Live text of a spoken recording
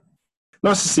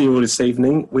Nice to see you all this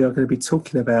evening. We are going to be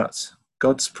talking about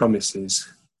God's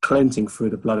promises, cleansing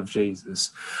through the blood of Jesus.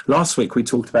 Last week we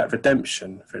talked about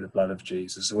redemption through the blood of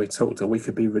Jesus, and we talked that we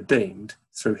could be redeemed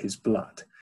through his blood.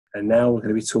 And now we're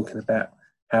going to be talking about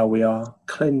how we are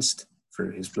cleansed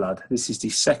through his blood. This is the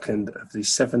second of the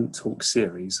 7 talk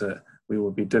series that we will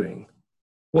be doing.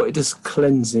 What does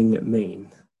cleansing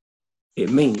mean? It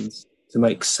means to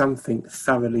make something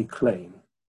thoroughly clean.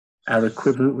 Our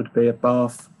equivalent would be a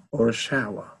bath or a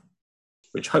shower,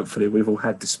 which hopefully we've all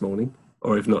had this morning,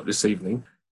 or if not this evening.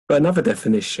 But another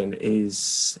definition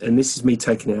is, and this is me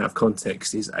taking it out of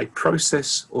context, is a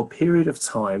process or period of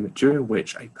time during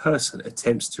which a person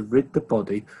attempts to rid the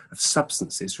body of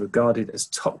substances regarded as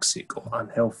toxic or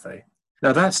unhealthy.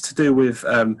 Now that's to do with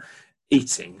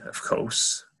eating, of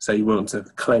course, so you want to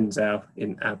cleanse our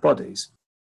bodies.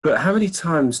 But how many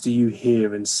times do you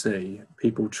hear and see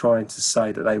people trying to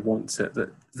say that they want to,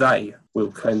 that they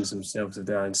will cleanse themselves of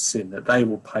their own sin, that they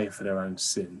will pay for their own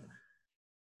sin?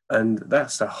 And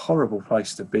that's a horrible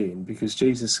place to be in, because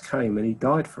Jesus came and he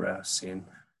died for our sin.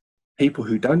 People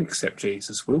who don't accept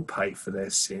Jesus will pay for their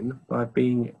sin by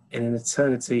being in an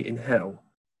eternity in hell.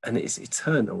 And it's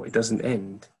eternal, it doesn't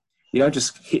end. You don't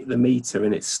just hit the meter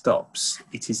and it stops.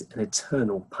 It is an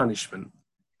eternal punishment.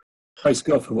 Praise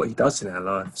God for what he does in our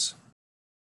lives.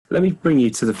 Let me bring you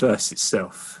to the verse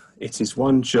itself. It is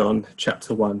 1 John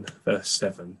chapter 1, verse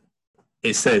 7.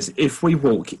 It says, "If we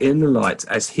walk in the light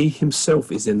as he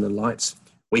himself is in the light,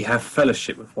 we have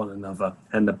fellowship with one another,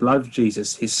 and the blood of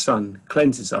Jesus, his son,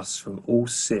 cleanses us from all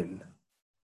sin."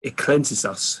 It cleanses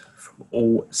us from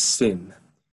all sin.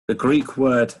 The Greek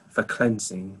word for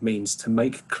cleansing means to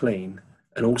make clean,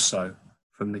 and also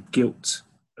from the guilt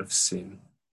of sin.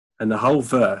 And the whole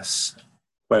verse,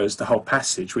 whereas the whole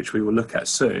passage, which we will look at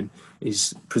soon,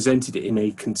 is presented in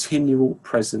a continual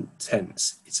present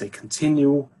tense. It's a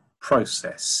continual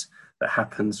process that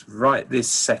happens right this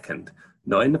second,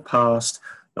 not in the past,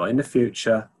 not in the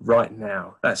future, right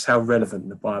now. That's how relevant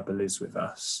the Bible is with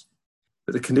us.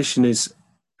 But the condition is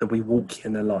that we walk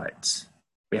in the light.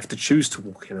 We have to choose to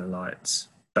walk in the light.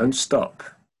 Don't stop,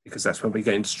 because that's when we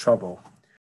get into trouble.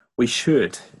 We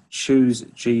should choose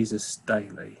Jesus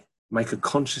daily. Make a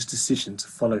conscious decision to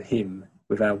follow him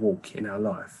with our walk in our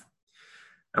life.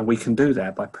 And we can do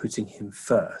that by putting him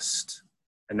first.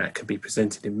 And that can be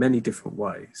presented in many different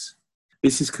ways.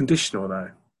 This is conditional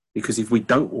though, because if we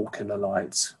don't walk in the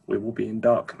light, we will be in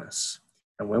darkness.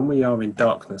 And when we are in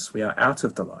darkness, we are out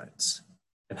of the light.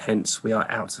 And hence we are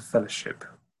out of fellowship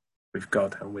with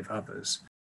God and with others.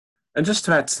 And just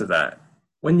to add to that,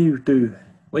 when you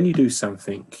do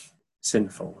something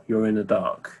sinful, you're in the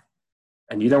dark,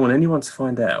 and you don't want anyone to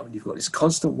find out. You've got this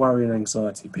constant worry and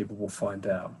anxiety people will find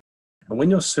out. And when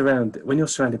you're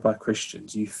surrounded by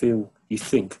Christians, you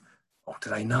think, oh, do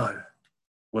they know?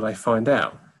 Will they find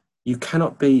out? You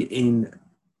cannot be in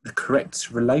the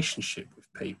correct relationship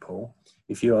with people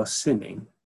if you are sinning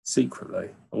secretly.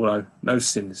 Although no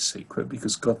sin is secret,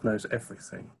 because God knows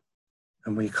everything.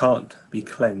 And we can't be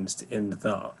cleansed in the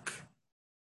dark.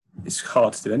 It's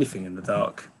hard to do anything in the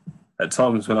dark. At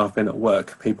times when I've been at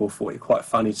work, people thought it quite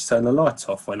funny to turn the light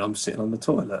off when I'm sitting on the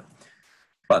toilet.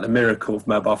 But the miracle of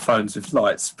mobile phones with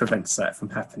lights prevents that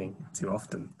from happening too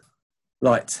often.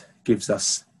 Light gives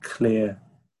us clear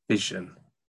vision.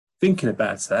 Thinking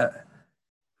about that,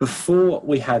 before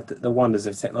we had the wonders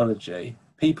of technology,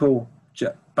 people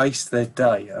based their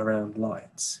day around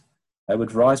lights. They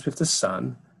would rise with the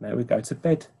sun, and they would go to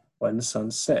bed when the sun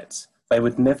sets. They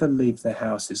would never leave their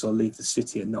houses or leave the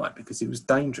city at night because it was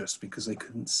dangerous, because they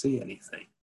couldn't see anything.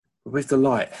 But with the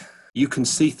light, you can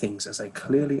see things as they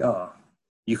clearly are.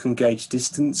 You can gauge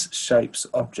distance, shapes,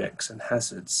 objects, and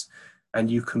hazards,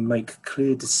 and you can make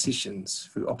clear decisions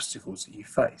through obstacles that you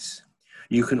face.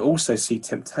 You can also see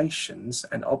temptations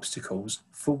and obstacles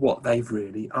for what they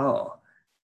really are.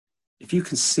 If you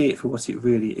can see it for what it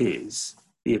really is,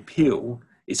 the appeal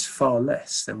is far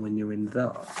less than when you're in the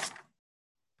dark.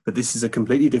 But this is a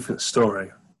completely different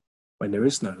story when there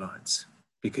is no light,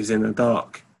 because in the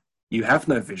dark, you have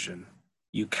no vision.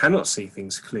 You cannot see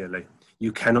things clearly.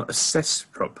 You cannot assess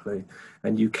properly,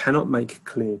 and you cannot make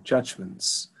clear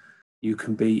judgments. You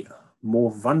can be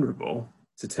more vulnerable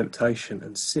to temptation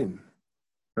and sin.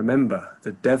 Remember,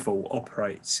 the devil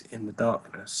operates in the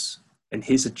darkness, and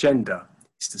his agenda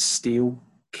is to steal,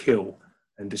 kill,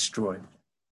 and destroy.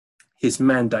 His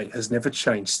mandate has never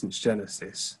changed since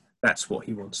Genesis. That's what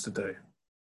he wants to do.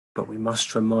 But we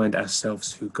must remind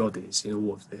ourselves who God is in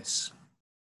all of this.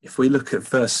 If we look at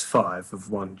verse 5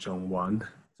 of 1 John 1,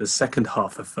 the second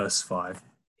half of verse 5,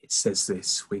 it says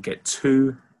this. We get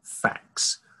 2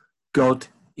 facts. God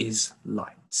is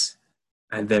light,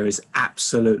 and there is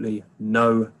absolutely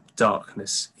no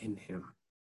darkness in him.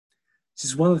 This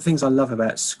is one of the things I love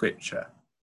about Scripture.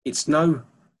 It's no,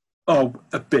 oh,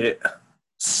 a bit,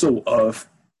 sort of,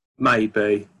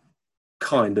 maybe,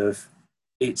 kind of.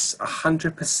 It's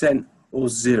 100% or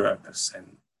 0%,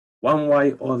 one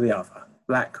way or the other,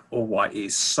 black or white. It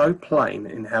is so plain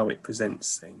in how it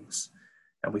presents things.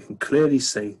 And we can clearly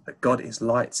see that God is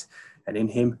light and in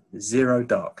him zero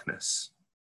darkness.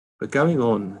 But going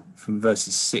on from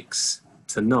verses 6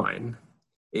 to 9,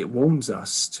 it warns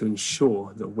us to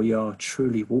ensure that we are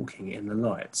truly walking in the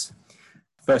light.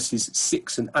 Verses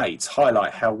 6 and 8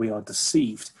 highlight how we are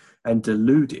deceived and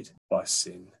deluded by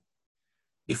sin.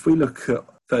 If we look at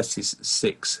verses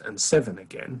 6 and 7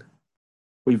 again,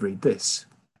 we read this.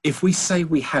 If we say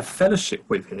we have fellowship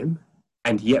with him,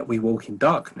 and yet we walk in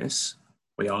darkness,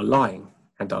 we are lying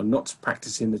and are not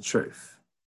practicing the truth.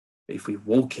 But if we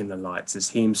walk in the light as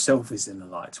he himself is in the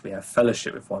light, we have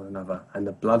fellowship with one another, and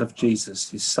the blood of Jesus,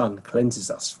 his son,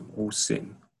 cleanses us from all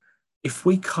sin. If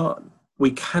we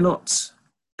cannot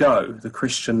go the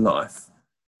Christian life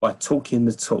by talking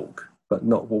the talk, but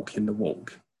not walking the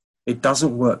walk. It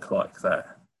doesn't work like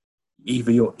that.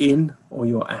 Either you're in or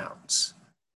you're out.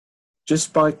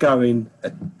 Just by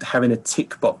having a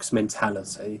tick box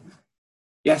mentality.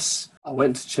 Yes, I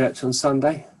went to church on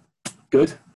Sunday.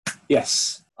 Good.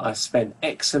 Yes, I spent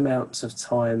X amount of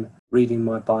time reading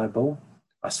my Bible.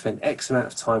 I spent X amount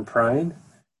of time praying.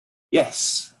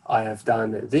 Yes, I have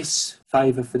done this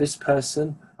favour for this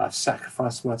person. I've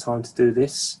sacrificed my time to do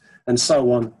this, and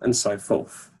so on and so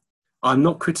forth. I'm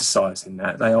not criticising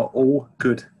that. They are all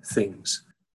good things.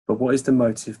 But what is the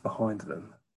motive behind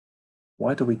them?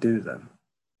 Why do we do them?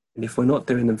 And if we're not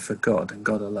doing them for God and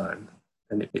God alone,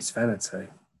 then it's vanity.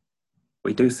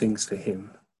 We do things for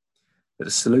him. But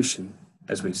the solution,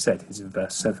 as we've said, is in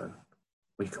verse 7.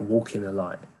 We can walk in the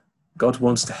light. God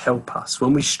wants to help us.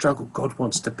 When we struggle, God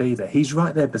wants to be there. He's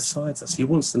right there beside us. He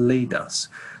wants to lead us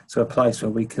to a place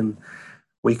where we can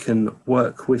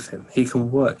work with him. He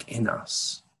can work in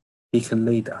us. He can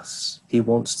lead us. He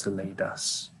wants to lead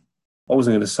us. I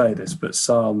wasn't going to say this, but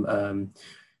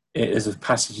there's a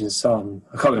passage in Psalm,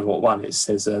 I can't remember what one, it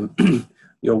says,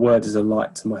 your word is a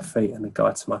light to my feet and a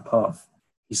guide to my path.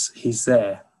 He's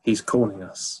there. He's calling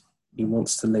us. He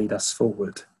wants to lead us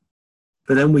forward.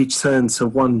 But then we turn to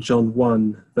 1 John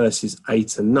 1 verses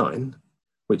 8 and 9,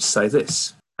 which say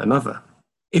this, another.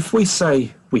 If we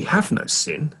say we have no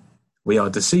sin, we are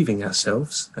deceiving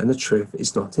ourselves and the truth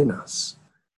is not in us.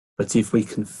 But if we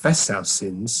confess our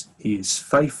sins, he is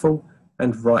faithful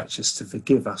and righteous to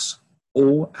forgive us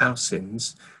all our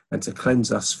sins and to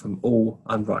cleanse us from all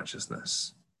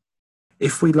unrighteousness.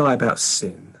 If we lie about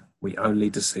sin, we only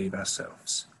deceive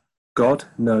ourselves. God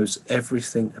knows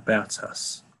everything about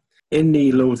us. In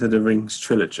the Lord of the Rings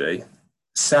trilogy,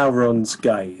 Sauron's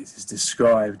gaze is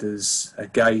described as a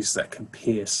gaze that can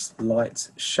pierce light,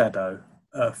 shadow,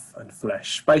 earth and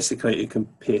flesh. Basically, it can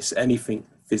pierce anything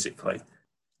physically.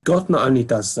 God not only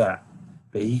does that,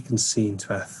 but he can see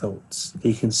into our thoughts.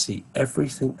 He can see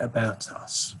everything about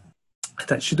us.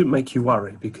 That shouldn't make you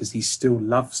worry because he still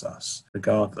loves us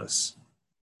regardless.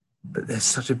 But there's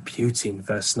such a beauty in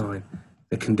verse 9.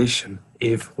 The condition,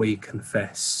 if we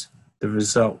confess. The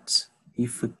result, he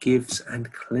forgives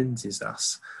and cleanses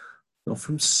us. Not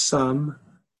from some,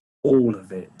 all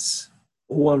of it.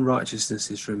 All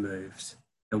unrighteousness is removed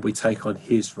and we take on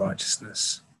his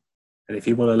righteousness. And if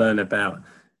you want to learn about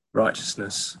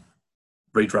righteousness,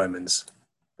 read Romans.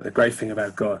 But the great thing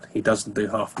about God, he doesn't do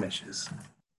half measures.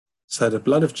 So the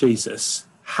blood of Jesus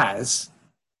has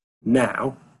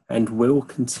now and will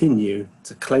continue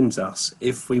to cleanse us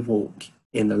if we walk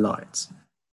in the light.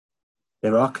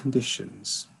 There are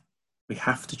conditions. We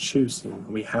have to choose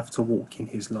him. We have to walk in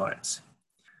his light.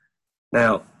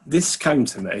 Now, this came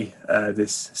to me,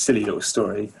 this silly little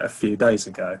story, a few days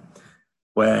ago,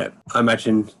 where I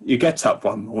imagine you get up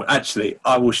one morning. Actually,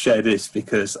 I will share this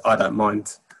because I don't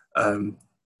mind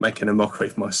making a mockery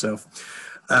of myself.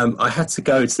 I had to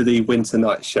go to the winter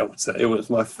night shelter. It was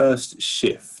my first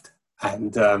shift,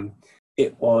 and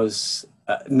it was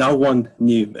no one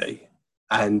knew me,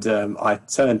 and I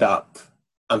turned up,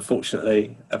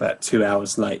 unfortunately, about 2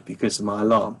 hours late because of my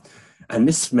alarm, and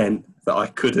this meant that I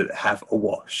couldn't have a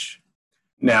wash.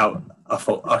 Now, I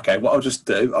thought, okay, what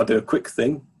I'll do a quick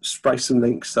thing, spray some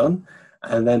Lynx on,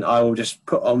 and then I will just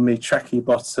put on me tracky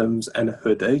bottoms and a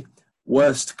hoodie,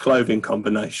 worst clothing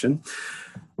combination,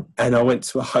 and I went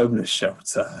to a homeless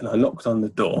shelter, and I knocked on the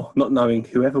door, not knowing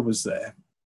whoever was there,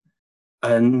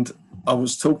 and I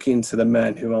was talking to the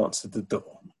man who answered the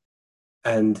door,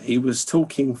 and he was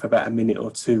talking for about a minute or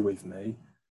two with me,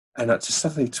 and I just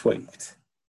suddenly tweaked.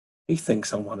 he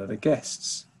thinks I'm one of the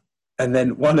guests. And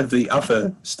then one of the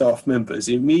other staff members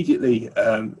immediately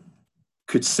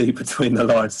could see between the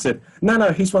lines, said,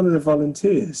 no, he's one of the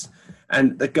volunteers.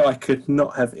 And the guy could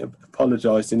not have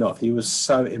apologised enough. He was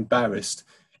so embarrassed.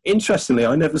 Interestingly,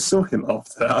 I never saw him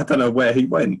after that. I don't know where he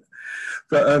went.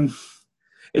 But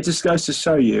it just goes to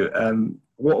show you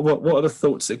what are the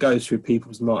thoughts that go through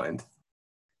people's mind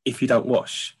if you don't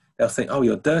wash. They'll think, oh,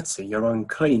 you're dirty, you're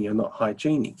unclean, you're not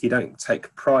hygienic, you don't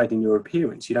take pride in your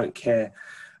appearance, you don't care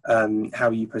how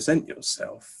you present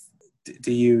yourself.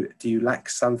 Do you lack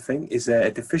something? Is there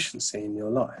a deficiency in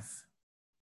your life?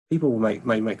 People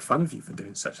may make fun of you for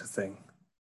doing such a thing.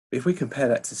 But if we compare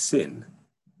that to sin,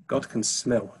 God can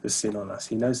smell the sin on us.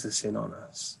 He knows the sin on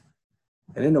us.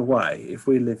 And in a way, if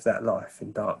we live that life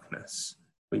in darkness,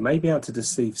 we may be able to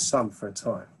deceive some for a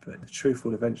time, but the truth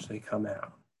will eventually come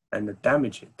out. And the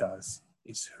damage it does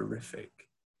is horrific.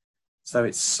 So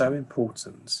it's so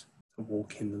important to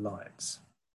walk in the light.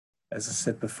 As I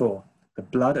said before, the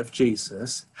blood of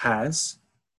Jesus has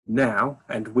now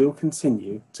and will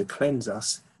continue to cleanse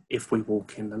us if we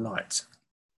walk in the light.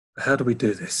 How do we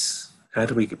do this? How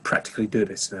do we practically do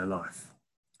this in our life?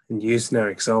 And using our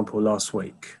example last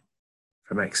week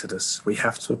from Exodus, we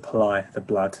have to apply the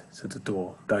blood to the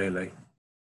door daily.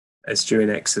 As during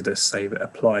Exodus, they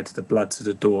applied the blood to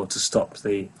the door to stop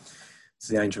the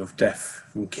angel of death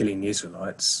from killing the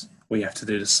Israelites, we have to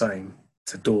do the same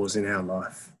to doors in our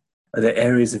life. Are there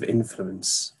areas of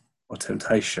influence or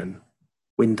temptation,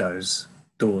 windows,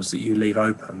 doors that you leave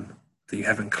open, that you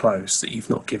haven't closed, that you've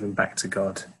not given back to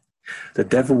God? The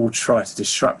devil will try to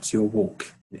disrupt your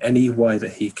walk in any way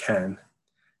that he can.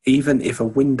 Even if a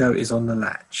window is on the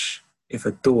latch, if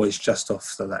a door is just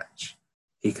off the latch,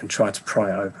 he can try to pry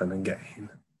it open and get in.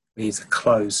 We need to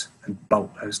close and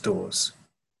bolt those doors.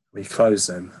 We close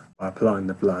them by applying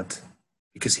the blood,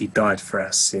 because he died for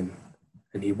our sin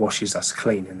and he washes us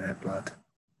clean in that blood.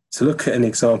 To look at an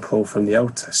example from the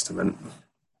Old Testament,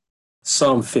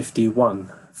 Psalm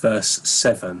 51, verse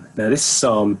 7. Now this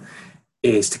psalm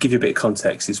is, to give you a bit of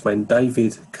context, is when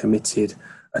David committed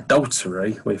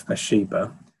adultery with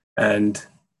Bathsheba, and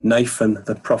Nathan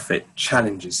the prophet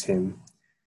challenges him,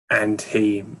 and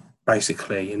he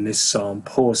basically in this psalm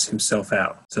pours himself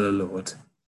out to the Lord.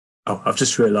 Oh, I've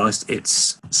just realised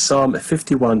it's Psalm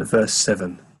 51 verse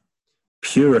 7.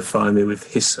 Purify me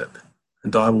with hyssop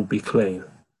and I will be clean.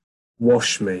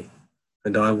 Wash me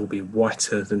and I will be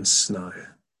whiter than snow.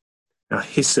 Now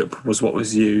hyssop was what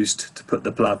was used to put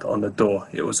the blood on the door.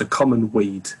 It was a common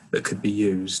weed that could be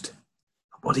used.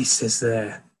 What he says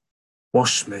there,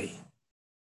 wash me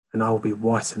and I will be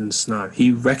whiter than snow.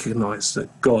 He recognised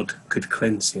that God could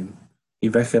cleanse him. He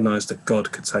recognised that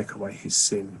God could take away his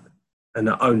sin, and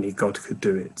that only God could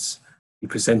do it. He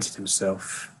presented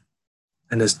himself.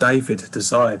 And as David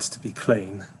desired to be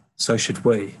clean, so should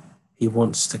we. He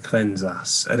wants to cleanse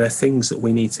us. Are there things that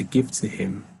we need to give to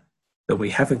him that we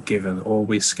haven't given or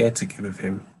we're scared to give of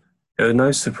him? There are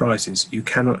no surprises. You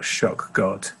cannot shock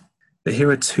God. But here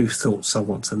are two thoughts I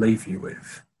want to leave you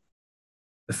with.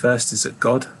 The first is that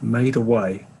God made a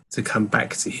way to come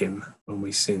back to him when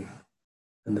we sin.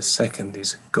 And the second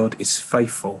is God is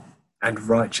faithful and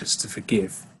righteous to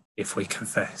forgive if we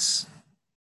confess.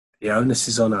 The onus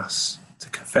is on us to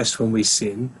confess when we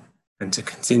sin and to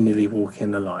continually walk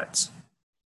in the light.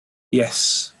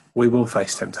 Yes, we will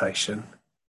face temptation.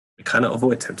 We cannot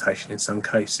avoid temptation in some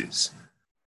cases.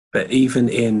 But even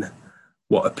in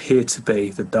what appear to be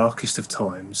the darkest of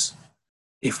times,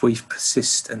 if we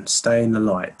persist and stay in the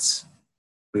light,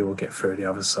 we will get through the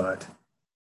other side.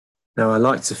 Now, I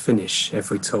like to finish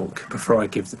every talk before I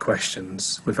give the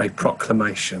questions with a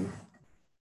proclamation.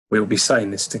 We'll be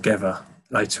saying this together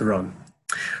later on,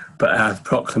 but our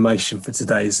proclamation for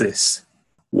today is this: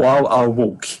 while I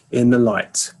walk in the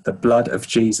light, the blood of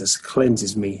Jesus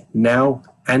cleanses me now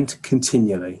and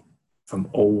continually from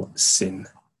all sin.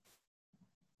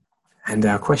 And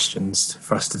our questions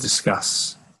for us to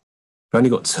discuss. We've only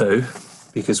got two,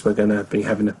 because we're going to be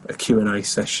having a Q&A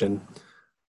session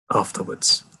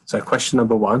afterwards. So question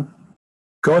number 1,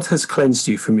 God has cleansed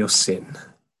you from your sin.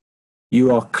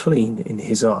 You are clean in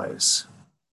his eyes.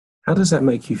 How does that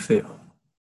make you feel?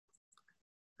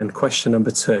 And question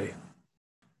number 2,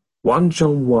 1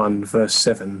 John 1 verse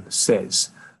 7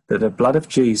 says that the blood of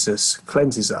Jesus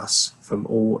cleanses us from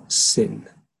all sin.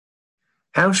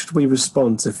 How should we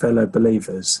respond to fellow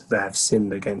believers that have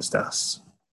sinned against us?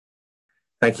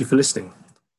 Thank you for listening.